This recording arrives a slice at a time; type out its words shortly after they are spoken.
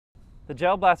The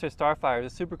Gel Blaster Starfire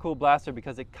is a super cool blaster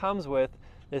because it comes with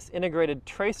this integrated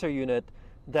tracer unit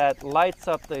that lights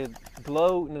up the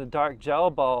glow-in-the-dark gel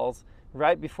balls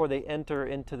right before they enter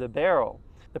into the barrel.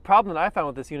 The problem that I found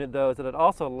with this unit though is that it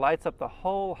also lights up the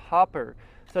whole hopper,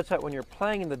 such that when you're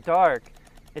playing in the dark,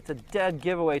 it's a dead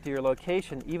giveaway to your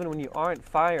location even when you aren't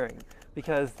firing,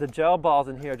 because the gel balls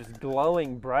in here are just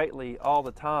glowing brightly all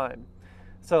the time.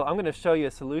 So I'm going to show you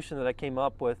a solution that I came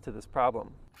up with to this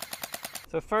problem.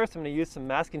 So first I'm going to use some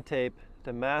masking tape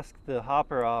to mask the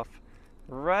hopper off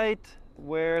right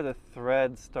where the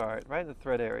threads start, right in the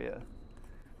thread area.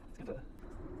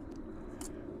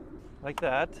 Like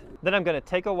that. Then I'm going to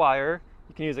take a wire,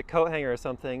 you can use a coat hanger or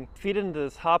something, feed it into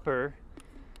this hopper,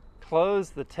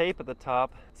 close the tape at the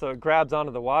top so it grabs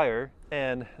onto the wire,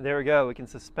 and there we go, we can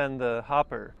suspend the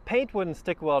hopper. Paint wouldn't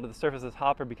stick well to the surface of this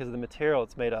hopper because of the material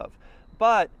it's made of,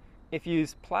 but if you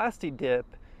use Plasti Dip,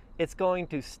 it's going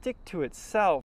to stick to itself